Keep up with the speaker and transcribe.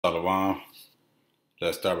Shalom.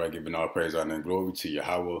 Let's start by giving all praise, honor, and glory to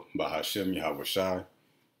Yahweh, Bahashem, Yahweh Shai,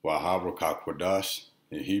 Wahawa Kakwadash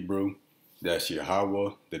in Hebrew. That's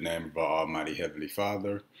Yahweh, the name of our Almighty Heavenly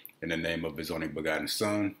Father, in the name of His only begotten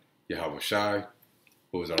Son, Yahweh Shai,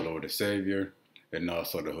 who is our Lord and Savior, and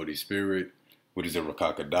also the Holy Spirit, which is a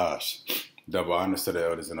Rakakadash. Double honors to the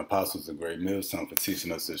elders and apostles of Great Millstone for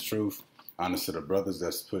teaching us this truth. Honors to the brothers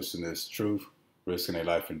that's pushing this truth, risking their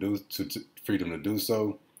life and freedom to do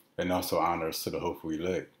so. And also honors to the hopeful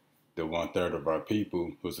elect, the 1/3 of our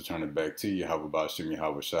people who's returning back to Yahweh Bashim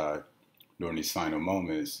Yahweh Shai during these final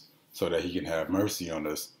moments so that He can have mercy on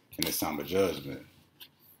us in this time of judgment.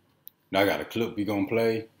 Now I got a clip we gonna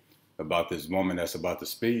play about this woman that's about to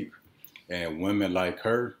speak, and women like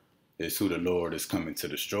her is who the Lord is coming to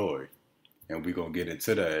destroy. And we're gonna get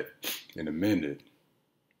into that in a minute.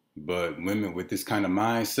 But women with this kind of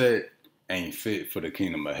mindset ain't fit for the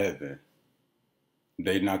kingdom of heaven.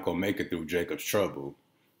 They not going to make it through Jacob's trouble.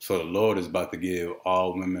 So the Lord is about to give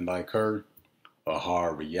all women like her a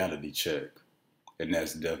hard reality check. And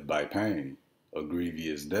that's death by pain, a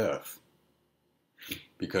grievous death.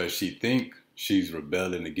 Because she think she's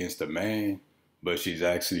rebelling against a man, but she's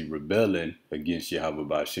actually rebelling against Yahweh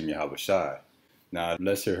Bashim Yahweh Shai. Now,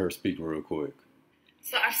 let's hear her speak real quick.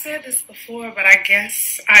 So I've said this before, but I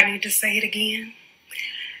guess I need to say it again.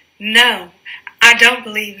 No, I don't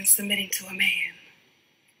believe in submitting to a man.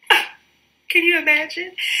 Can you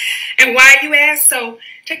imagine? And why, you ask? So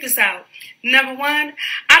check this out. Number one,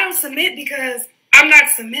 I don't submit because I'm not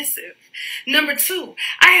submissive. Number two,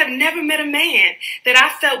 I have never met a man that I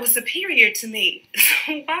felt was superior to me.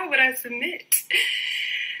 So why would I submit?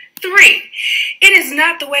 Three, it is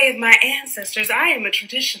not the way of my ancestors. I am a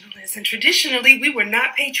traditionalist, and traditionally we were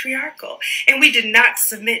not patriarchal, and we did not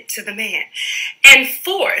submit to the man. And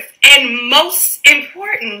fourth, and most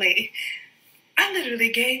importantly, I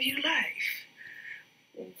literally gave you life.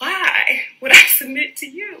 Why would I submit to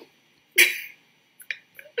you?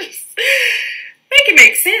 Make it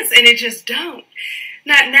make sense, and it just don't.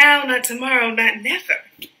 Not now, not tomorrow, not never.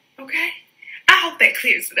 Okay? I hope that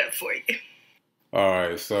clears it up for you. All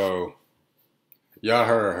right, so y'all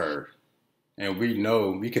heard her, and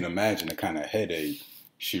we can imagine the kind of headache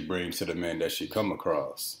she brings to the men that she come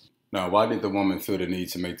across. Now, why did the woman feel the need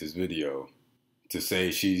to make this video? To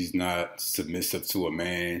say she's not submissive to a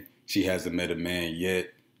man, she hasn't met a man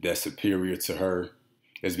yet that's superior to her?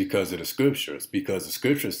 It's because of the scriptures. Because the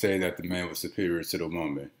scriptures say that the man was superior to the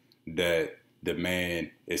woman, that the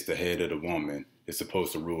man is the head of the woman, is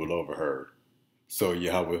supposed to rule over her. So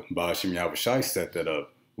Yahweh Bashim Yahweh Shai set that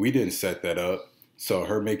up. We didn't set that up. So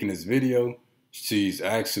her making this video, she's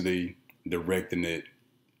actually directing it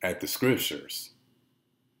at the scriptures,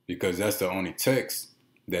 because that's the only text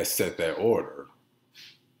that set that order.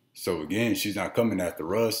 So again, she's not coming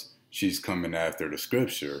after us. She's coming after the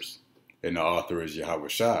scriptures. And the author is Yahweh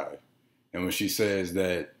Shai. And when she says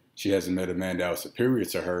that she hasn't met a man that was superior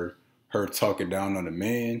to her, her talking down on the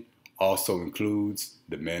man also includes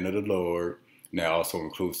the man of the Lord. And that also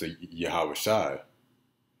includes the Yahweh Shai.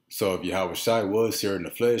 So if Yahweh Shai was here in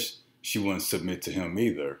the flesh, she wouldn't submit to him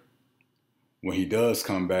either. When he does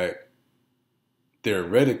come back,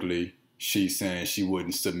 theoretically, she's saying she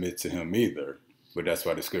wouldn't submit to him either. But that's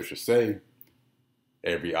why the scriptures say,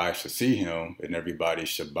 every eye shall see him, and everybody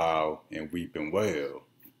shall bow and weep and wail.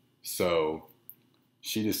 So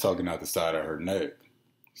she just talking out the side of her neck.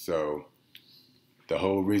 So the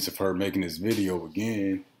whole reason for her making this video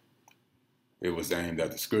again, it was aimed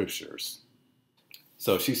at the scriptures.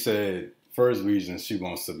 So she said, first reason she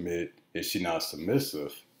won't submit is she not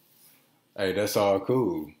submissive. Hey, that's all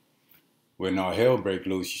cool. When all hell break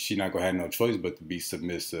loose, she not gonna have no choice but to be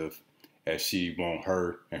submissive, as she want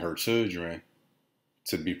her and her children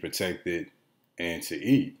to be protected and to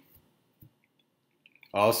eat.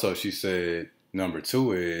 Also, she said, number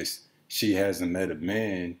two is she hasn't met a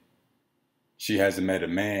man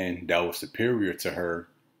that was superior to her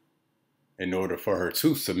in order for her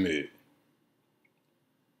to submit.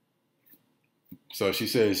 So she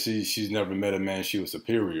says she's never met a man she was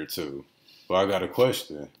superior to. Well, I got a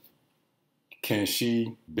question. Can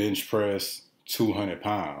she bench press 200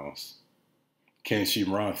 pounds? Can she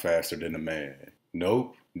run faster than a man?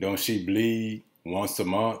 Nope. Don't she bleed once a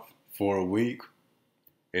month for a week?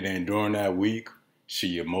 And then during that week,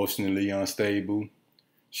 she emotionally unstable.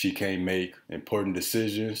 She can't make important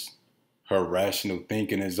decisions. Her rational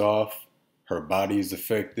thinking is off. Her body is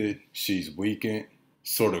affected. She's weakened,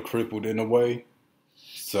 sort of crippled in a way.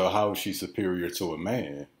 So how is she superior to a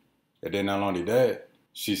man? And then not only that,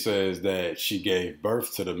 she says that she gave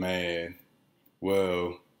birth to the man.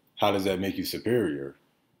 Well, how does that make you superior?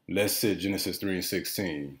 Let's say Genesis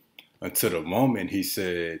 3:16. Until the moment he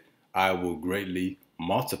said, I will greatly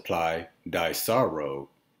multiply thy sorrow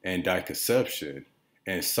and thy conception,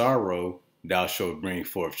 and sorrow thou shalt bring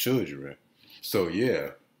forth children. So yeah,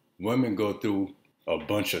 women go through a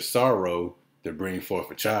bunch of sorrow to bring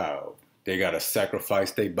forth a child. They gotta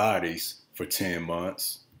sacrifice their bodies for 10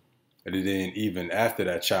 months. And then even after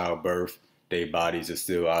that childbirth, their bodies are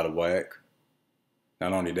still out of whack.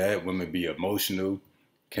 Not only that, women be emotional,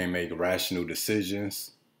 can't make rational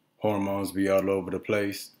decisions, hormones be all over the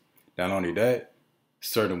place. Not only that,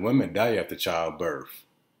 certain women die after childbirth.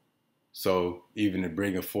 So even in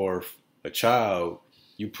bringing forth a child,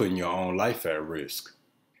 you putting your own life at risk.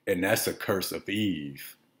 And that's a curse of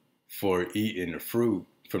Eve for eating the fruit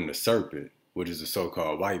from the serpent, which is the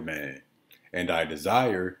so-called white man. And thy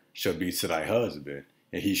desire shall be to thy husband,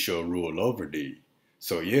 and he shall rule over thee.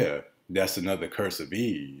 So yeah, that's another curse of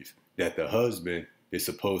Eve, that the husband is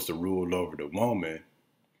supposed to rule over the woman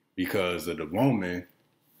because of the woman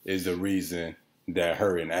is the reason that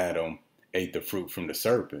her and Adam ate the fruit from the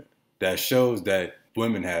serpent. That shows that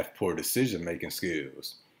women have poor decision-making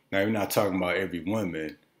skills. Now, we're not talking about every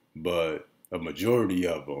woman, but a majority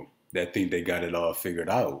of them that think they got it all figured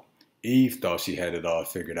out. Eve thought she had it all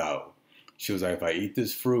figured out. She was like, if I eat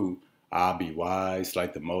this fruit, I'll be wise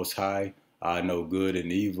like the Most High. I know good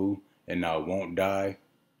and evil, and I won't die.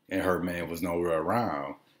 And her man was nowhere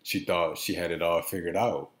around. She thought she had it all figured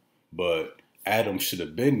out. But Adam should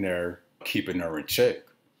have been there keeping her in check,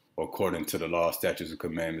 according to the law, statutes, and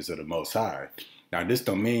commandments of the Most High. Now, this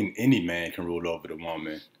don't mean any man can rule over the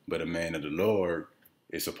woman, but a man of the Lord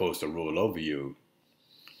is supposed to rule over you.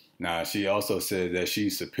 Now, she also said that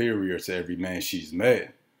she's superior to every man she's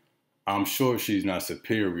met. I'm sure she's not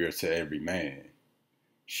superior to every man.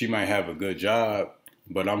 She might have a good job,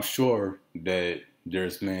 but I'm sure that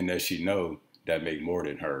there's men that she know that make more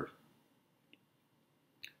than her.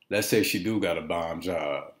 Let's say she do got a bomb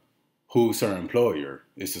job. Who's her employer?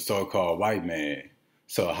 It's the so-called white man.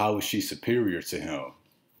 So how is she superior to him?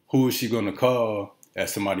 Who is she going to call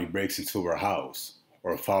as somebody breaks into her house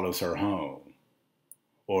or follows her home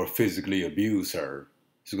or physically abuse her?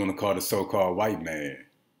 She's going to call the so-called white man.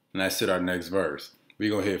 And that's it, our next verse. We're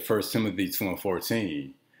going to hit 1 Timothy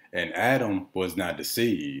 2:14. And Adam was not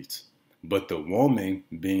deceived, but the woman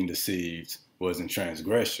being deceived was in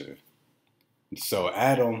transgression. So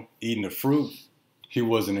Adam eating the fruit, he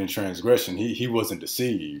wasn't in transgression. He wasn't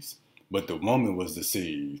deceived, but the woman was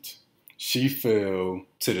deceived. She fell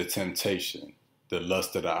to the temptation, the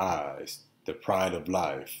lust of the eyes, the pride of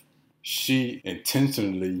life. She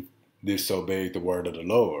intentionally disobeyed the word of the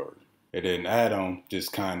Lord. And then Adam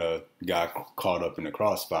just kind of got caught up in the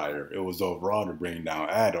crossfire. It was overall to bring down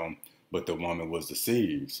Adam, but the woman was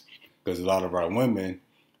deceived. Because a lot of our women,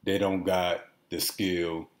 they don't got the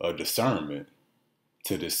skill of discernment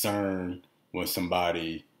to discern when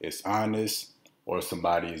somebody is honest or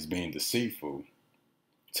somebody is being deceitful,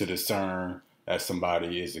 to discern that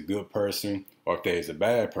somebody is a good person or if there's a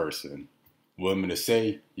bad person. Women to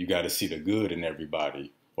say you got to see the good in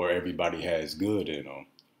everybody or everybody has good in them.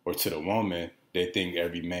 Or to the woman, they think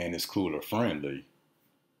every man is cool or friendly.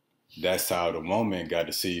 That's how the woman got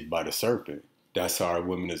deceived by the serpent. That's how our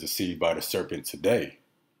women is deceived by the serpent today.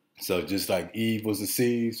 So just like Eve was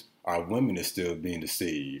deceived, our women is still being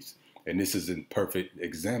deceived. And this is a perfect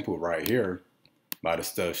example right here by the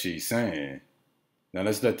stuff she's saying. Now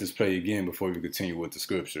let's let this play again before we continue with the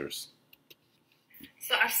scriptures.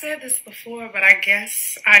 So I've said this before, but I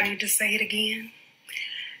guess I need to say it again.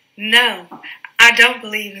 No, I don't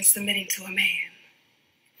believe in submitting to a man.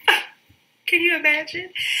 Can you imagine?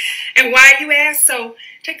 And why, you ask? So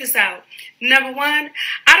check this out. Number one,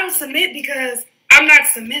 I don't submit because I'm not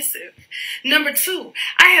submissive. Number two,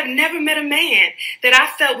 I have never met a man that I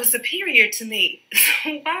felt was superior to me.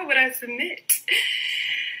 So why would I submit?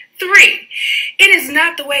 3, it is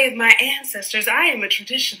not the way of my ancestors. I am a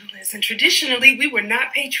traditionalist, and traditionally we were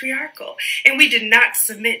not patriarchal, and we did not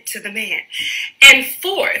submit to the man. And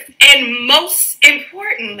 4th, and most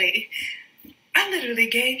importantly, I literally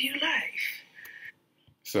gave you life.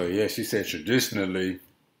 So yeah, she said traditionally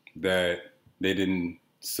that they didn't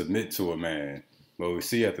submit to a man. But we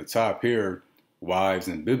see at the top here, wives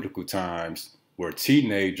in biblical times were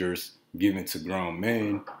teenagers given to grown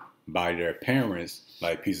men by their parents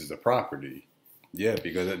like pieces of property. Yeah,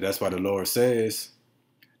 because that's why the Lord says,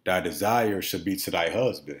 thy desire shall be to thy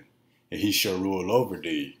husband, and he shall rule over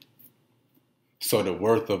thee. So the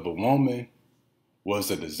worth of a woman was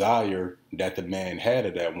the desire that the man had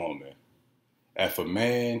of that woman. If a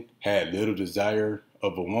man had little desire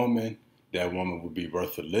of a woman, that woman would be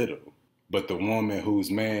worth a little. But the woman whose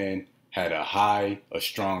man had a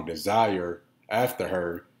strong desire after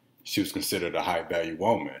her, she was considered a high value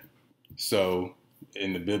woman. So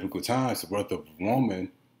in the biblical times, the worth of a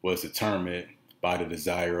woman was determined by the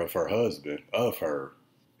desire of her husband, of her.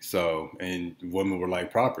 So, and women were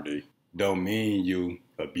like property. Don't mean you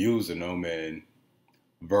abusing them and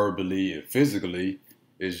verbally and physically.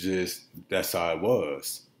 It's just that's how it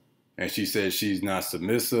was. And she said she's not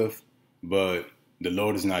submissive, but the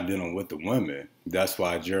Lord is not dealing with the women. That's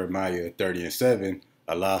why Jeremiah 30:7,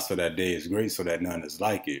 alas, for that day is great, so that none is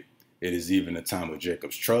like it. It is even the time of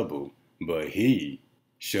Jacob's trouble, but he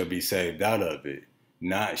shall be saved out of it.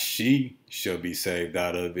 Not she shall be saved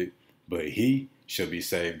out of it, but he shall be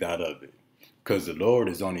saved out of it. Because the Lord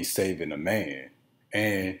is only saving a man.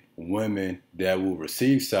 And women that will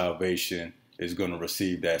receive salvation is going to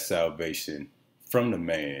receive that salvation from the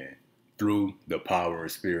man through the power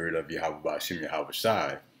and spirit of Yahweh Bashim Yahweh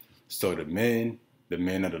Shai. So the men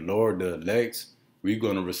of the Lord, the elects, we're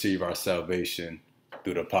going to receive our salvation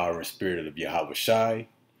through the power and spirit of Yahweh Shai.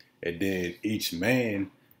 And then each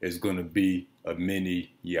man is going to be a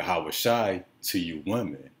mini Yahweh Shai to you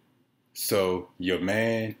women. So your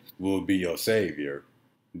man will be your savior.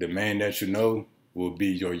 The man that you know will be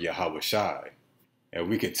your Yahweh Shai. And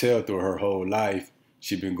we could tell through her whole life,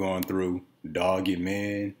 she been going through dogging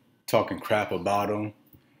men, talking crap about them.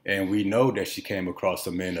 And we know that she came across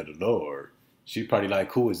the men of the Lord. She probably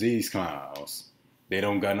like, who is these clowns? They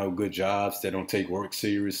don't got no good jobs. They don't take work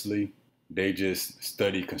seriously. They just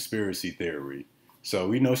study conspiracy theory. So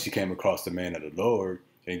we know she came across the man of the Lord.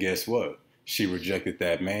 And guess what? She rejected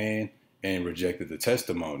that man and rejected the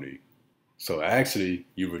testimony. So actually,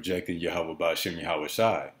 you rejected Yahweh Ba'ashem Yahweh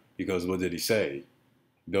Shai. Because what did he say?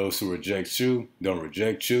 Those who reject you don't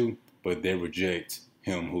reject you, but they reject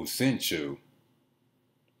him who sent you.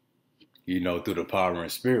 You know, through the power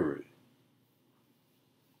and spirit.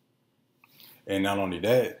 And not only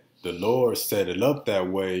that, the Lord set it up that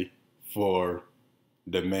way for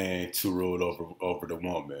the man to rule over the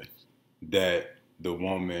woman. That the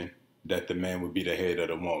man would be the head of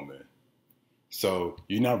the woman. So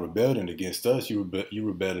you're not rebelling against us, you're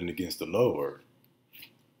rebelling against the Lord.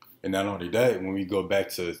 And not only that, when we go back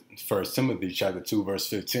to 1 Timothy chapter 2, verse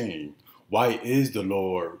 15, why is the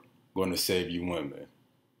Lord going to save you women?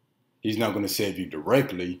 He's not going to save you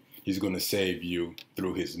directly. He's going to save you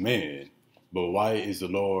through his men. But why is the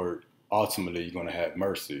Lord ultimately going to have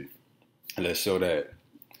mercy? Let's show that.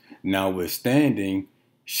 Notwithstanding,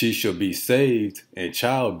 she shall be saved in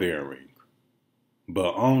childbearing,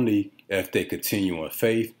 but only if they continue in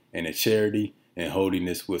faith and in charity and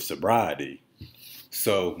holiness with sobriety.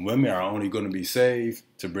 So women are only going to be saved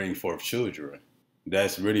to bring forth children.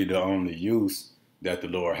 That's really the only use that the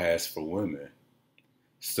Lord has for women.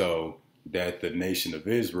 So that the nation of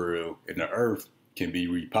Israel and the earth can be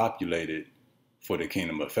repopulated for the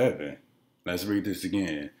kingdom of heaven. Let's read this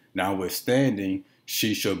again. Notwithstanding,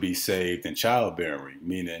 she shall be saved in childbearing,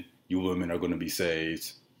 meaning you women are going to be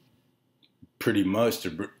saved pretty much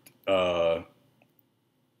to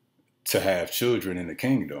have children in the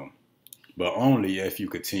kingdom, but only if you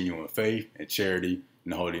continue in faith and charity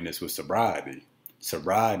and holiness with sobriety.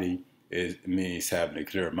 Sobriety means having a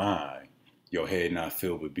clear mind, your head not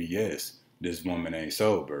filled with BS. This woman ain't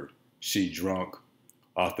sober. She drunk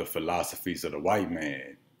off the philosophies of the white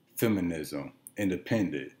man, feminism,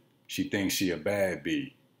 independent. She thinks she a bad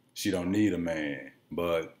bee. She don't need a man.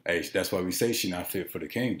 But hey, that's why we say she not fit for the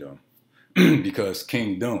kingdom. Because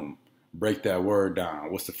kingdom, break that word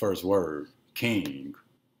down. What's the first word? King.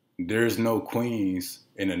 There's no queens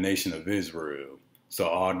in the nation of Israel. So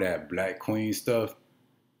all that black queen stuff,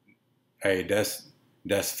 hey, that's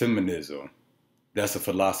feminism. That's the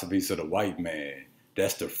philosophies of the white man.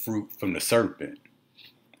 That's the fruit from the serpent.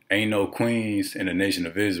 Ain't no queens in the nation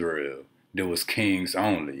of Israel. There was kings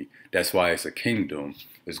only. That's why it's a kingdom.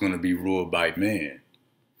 It's going to be ruled by men.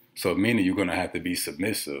 So meaning you're going to have to be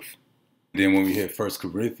submissive. Then when we hit 1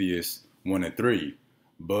 Corinthians 1 and 3,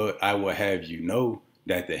 but I will have you know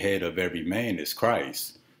that the head of every man is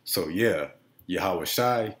Christ. So yeah, Yahweh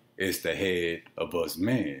Shai is the head of us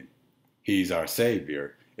men. He's our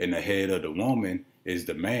savior. And the head of the woman is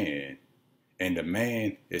the man. And the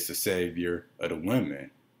man is the savior of the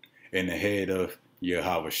women. And the head of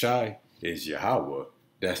Yahweh Shai is Yahweh.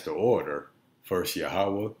 That's the order. First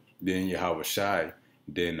Yahweh, then Yahweh Shai,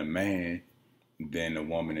 then the man, then the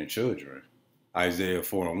woman and children. Isaiah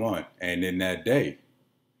 4 and 1. And in that day,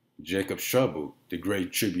 Jacob's trouble, the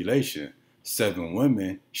great tribulation, 7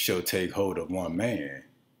 women shall take hold of one man,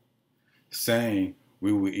 saying,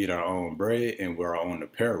 we will eat our own bread and wear our own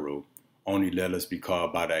apparel. Only let us be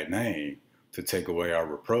called by thy name to take away our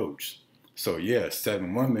reproach. So yeah,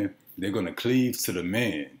 7 women they're going to cleave to the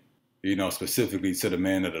man, specifically to the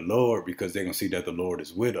man of the Lord, because they're going to see that the Lord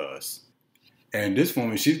is with us. And this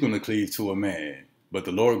woman, she's going to cleave to a man, but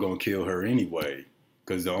the Lord going to kill her anyway,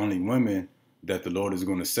 because the only women that the Lord is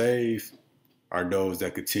going to save are those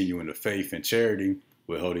that continue in the faith and charity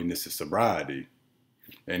with holiness and sobriety.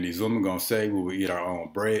 And these women going to say, we will eat our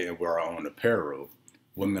own bread and wear our own apparel.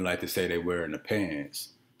 Women like to say they wearing the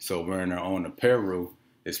pants. So wearing their own apparel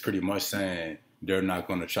is pretty much saying they're not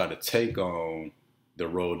going to try to take on the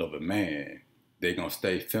role of a man. They're going to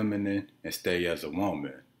stay feminine and stay as a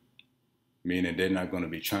woman. Meaning they're not going to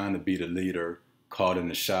be trying to be the leader, calling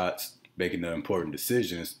the shots, making the important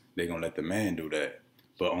decisions. They're going to let the man do that.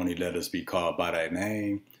 But only let us be called by that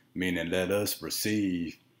name, meaning let us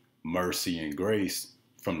receive mercy and grace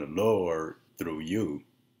from the Lord through you.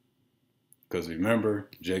 Because remember,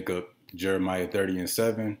 Jeremiah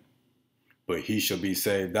 30:7, but he shall be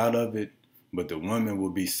saved out of it, but the woman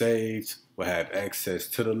will be saved, will have access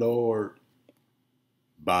to the Lord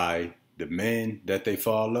by the men that they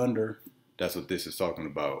fall under. That's what this is talking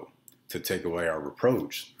about, to take away our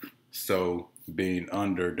reproach. So being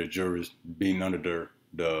under the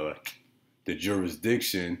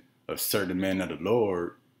jurisdiction of certain men of the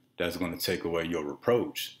Lord, that's going to take away your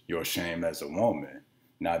reproach, your shame as a woman,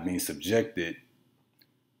 not being subjected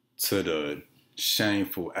to the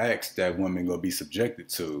shameful acts that women going to be subjected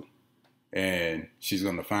to. And she's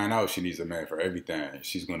going to find out she needs a man for everything.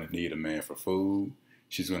 She's going to need a man for food.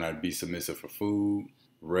 She's going to be submissive for food,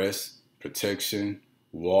 rest, protection,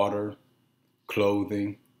 water,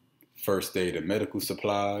 clothing, first aid and medical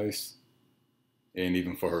supplies, and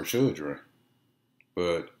even for her children.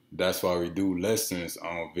 But that's why we do lessons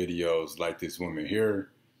on videos like this woman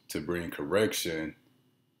here, to bring correction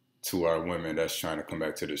to our women that's trying to come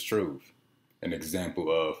back to this truth. An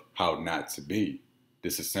example of how not to be.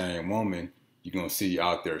 This is the same woman you're going to see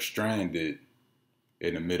out there stranded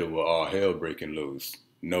in the middle of all hell breaking loose.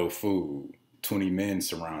 No food, 20 men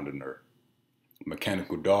surrounding her,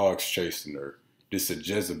 mechanical dogs chasing her. This is a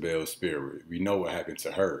Jezebel spirit. We know what happened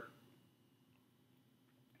to her.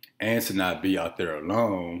 And to not be out there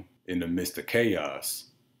alone in the midst of chaos.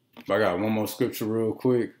 But I got one more scripture real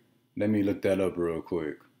quick. Let me look that up real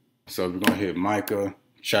quick. So we're going to hit Micah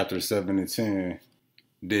chapter 7 and 10.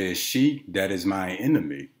 Then she that is my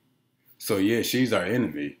enemy. So yeah, she's our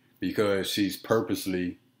enemy because she's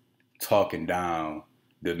purposely talking down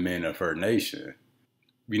the men of her nation.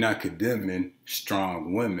 We're not condemning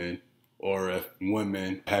strong women, or if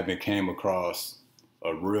women haven't came across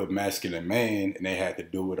a real masculine man and they had to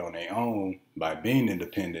do it on their own by being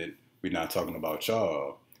independent, we're not talking about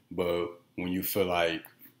y'all. But when you feel like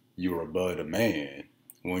you're above the man,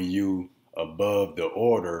 when you above the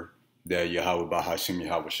order that Yahweh Bahashim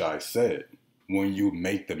Yahushai said, when you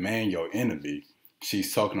make the man your enemy,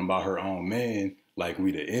 she's talking about her own man like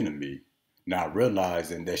we the enemy, not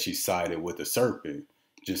realizing that she sided with the serpent,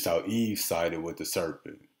 just how Eve sided with the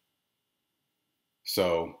serpent.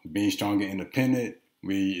 So being strong and independent,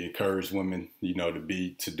 we encourage women,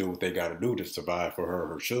 to do what they got to do to survive for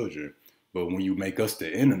her children. But when you make us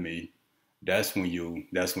the enemy, that's when you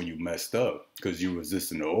messed up, because you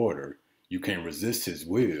resisting the order. You can't resist his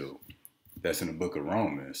will. That's in the book of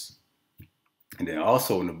Romans. And then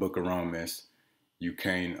also in the book of Romans, you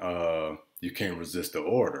can't resist the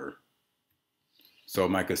order. So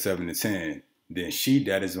Micah 7 and 10, then she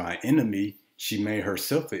that is my enemy, she made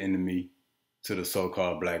herself an enemy to the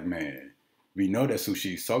so-called black man. We know that's who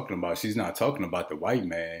she's talking about. She's not talking about the white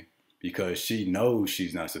man, because she knows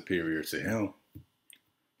she's not superior to him.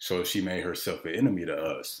 So she made herself an enemy to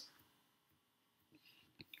us.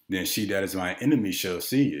 Then she that is my enemy shall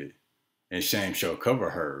see it, and shame shall cover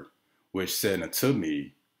her, which said unto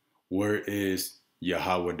me, where is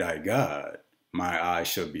Yahweh thy God? My eyes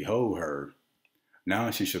shall behold her.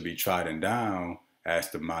 Now she shall be trodden down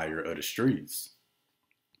as the mire of the streets.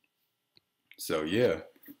 So yeah,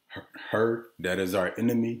 her that is our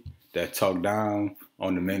enemy, that talked down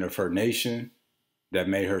on the men of her nation, that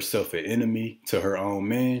made herself an enemy to her own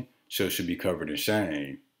men, should be covered in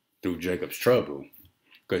shame through Jacob's trouble.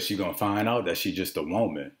 Because she's going to find out that she's just a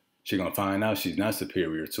woman. She's going to find out she's not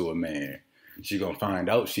superior to a man. She's going to find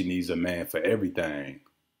out she needs a man for everything.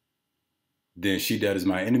 Then she that is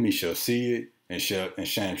my enemy shall see it, and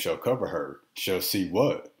shame shall cover her. Shall see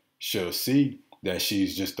what? Shall see that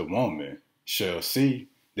she's just a woman. Shall see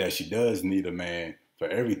that she does need a man for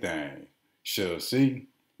everything. Shall see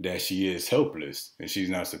that she is helpless and she's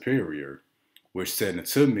not superior. Which said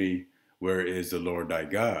unto me, where is the Lord thy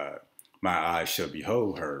God? My eyes shall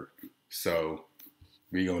behold her. So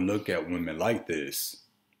we're going to look at women like this,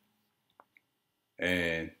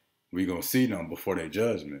 and we're going to see them before their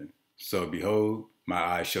judgment. So behold, my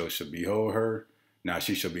eyes shall behold her. Now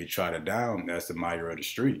she shall be trodden down as the mire of the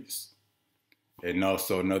streets. And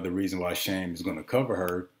also another reason why shame is going to cover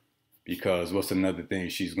her, because what's another thing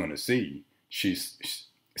she's going to see? She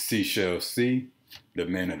shall see the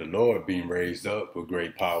men of the Lord being raised up with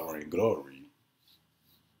great power and glory.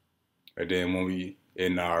 And then when we,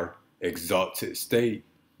 in our exalted state,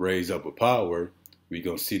 raise up with power, we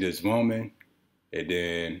going to see this woman, and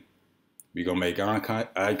then we going to make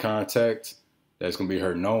eye contact. That's going to be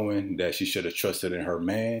her knowing that she should have trusted in her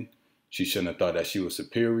man. She shouldn't have thought that she was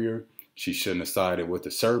superior. She shouldn't have sided with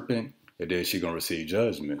the serpent, and then she's going to receive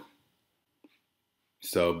judgment.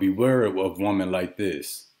 So beware of women like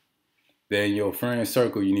this. Then your friend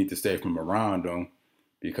circle, you need to stay from around them,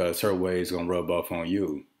 because her way is going to rub off on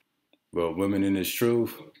you. But women in this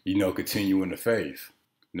truth, continue in the faith.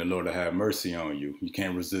 And the Lord will have mercy on you. You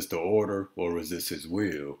can't resist the order or resist his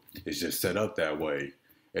will. It's just set up that way.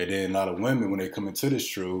 And then a lot of women, when they come into this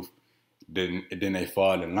truth, then they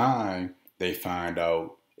fall in line. They find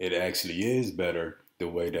out it actually is better the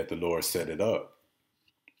way that the Lord set it up.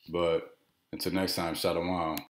 But until next time, Shalom.